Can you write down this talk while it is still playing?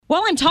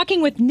Well, I'm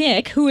talking with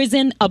Nick, who is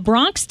in A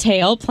Bronx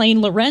Tale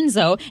playing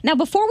Lorenzo. Now,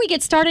 before we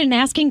get started and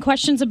asking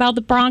questions about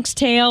the Bronx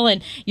Tale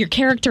and your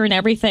character and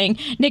everything,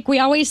 Nick, we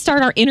always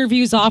start our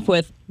interviews off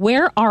with,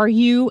 where are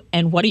you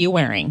and what are you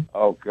wearing?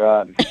 Oh,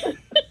 God. Did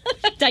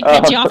I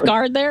catch you off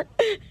guard there?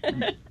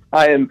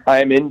 I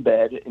am in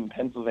bed in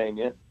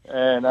Pennsylvania,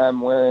 and I'm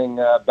wearing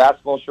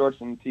basketball shorts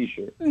and a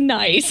T-shirt.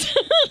 Nice.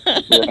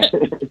 Yeah.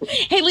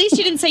 Hey, at least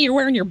you didn't say you're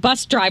wearing your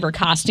bus driver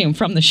costume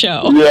from the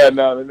show. Yeah,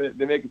 no,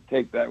 they make us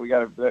take that. We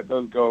got to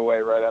those go away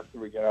right after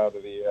we get out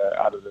of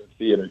the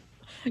theater.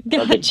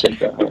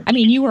 Gotcha. I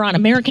mean, you were on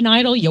American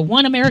Idol. You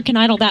won American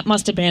Idol. That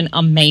must have been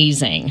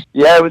amazing.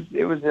 Yeah,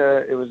 it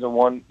was a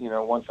once in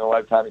a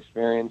lifetime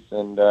experience,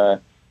 and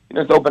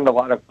it's opened a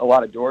lot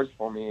of doors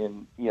for me.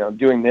 And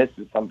doing this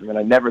is something that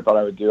I never thought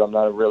I would do. I'm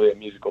not really a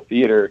musical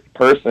theater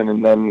person,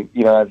 and then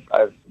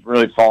I've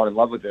really fallen in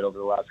love with it over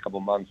the last couple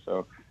of months.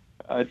 So.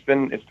 It's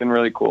been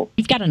really cool.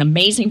 You've got an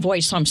amazing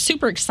voice, so I'm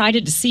super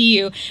excited to see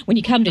you when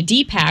you come to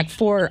DPAC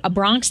for A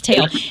Bronx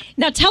Tale.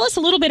 Now, tell us a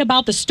little bit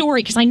about the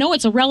story, because I know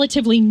it's a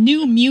relatively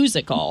new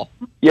musical.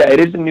 Yeah, it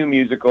is a new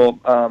musical.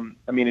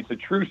 It's a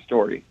true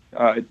story.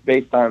 It's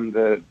based on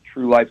the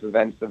true life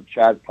events of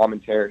Chaz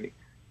Palminteri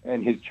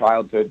and his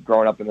childhood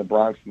growing up in the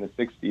Bronx in the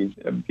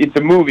 60s. It's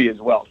a movie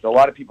as well, so a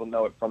lot of people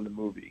know it from the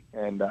movie,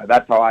 and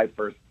that's how I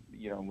first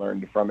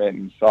learned from it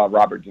and saw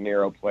Robert De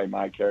Niro play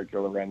my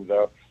character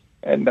Lorenzo.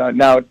 And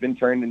now it's been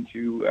turned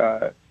into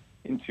a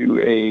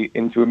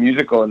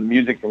musical, and the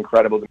music's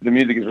incredible. The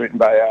music is written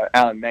by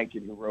Alan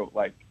Menken, who wrote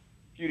like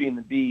Beauty and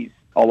the Beast,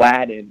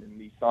 Aladdin, and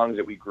these songs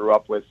that we grew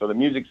up with. So the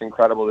music's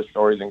incredible, the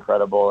story's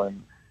incredible,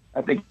 and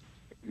I think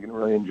you're going to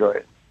really enjoy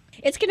it.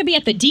 It's going to be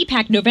at the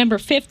DPAC November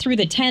 5th through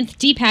the 10th.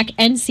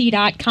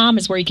 DPACNC.com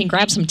is where you can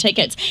grab some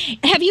tickets.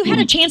 Have you had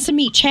a chance to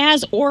meet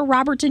Chaz or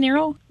Robert De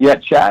Niro? Yeah,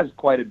 Chaz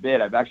quite a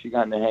bit. I've actually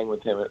gotten to hang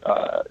with him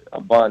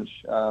a bunch.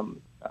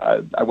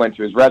 I went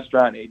to his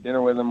restaurant, ate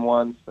dinner with him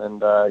once,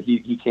 and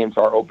he came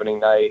to our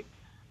opening night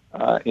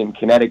in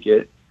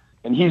Connecticut.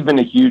 And he's been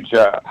a huge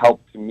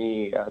help to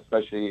me,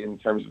 especially in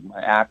terms of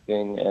my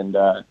acting. And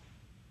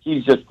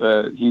he's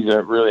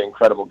a really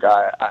incredible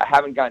guy. I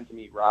haven't gotten to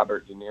meet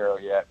Robert De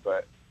Niro yet,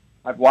 but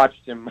I've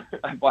watched him.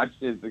 I've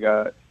watched his.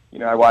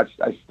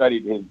 I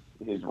studied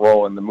his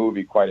role in the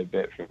movie quite a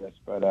bit for this,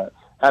 but I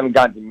haven't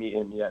gotten to meet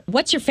him yet.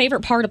 What's your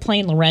favorite part of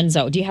playing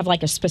Lorenzo? Do you have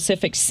like a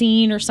specific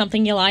scene or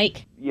something you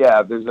like?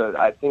 Yeah,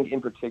 I think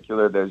in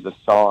particular there's a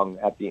song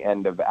at the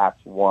end of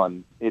Act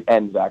 1. It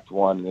ends Act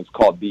 1, and it's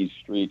called These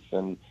Streets,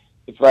 and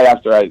it's right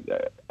after I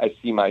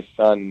see my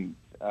son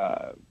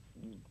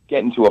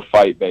get into a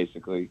fight,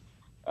 basically,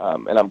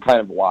 and I'm kind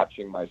of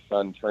watching my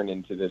son turn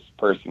into this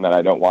person that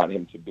I don't want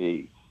him to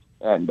be,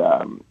 and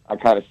I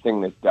kind of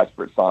sing this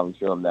desperate song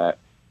to him that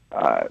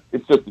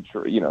it's just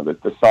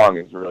the song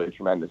is really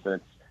tremendous, and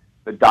it's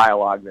the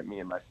dialogue that me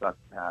and my son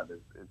have is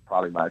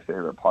probably my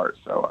favorite part.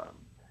 So,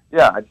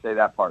 I'd say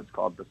that part's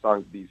called the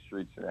song's These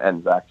Streets, and it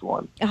ends Act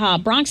 1.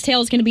 Bronx Tale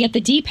is going to be at the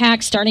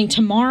DPAC starting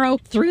tomorrow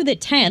through the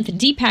 10th.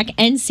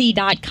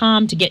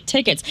 DPACNC.com to get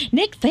tickets.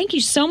 Nick, thank you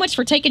so much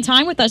for taking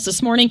time with us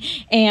this morning,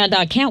 and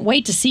can't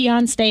wait to see you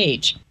on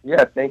stage.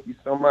 Yeah, thank you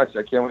so much.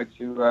 I can't wait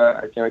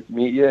to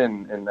meet you,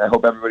 and I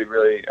hope everybody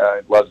really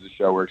loves the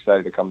show. We're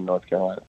excited to come to North Carolina.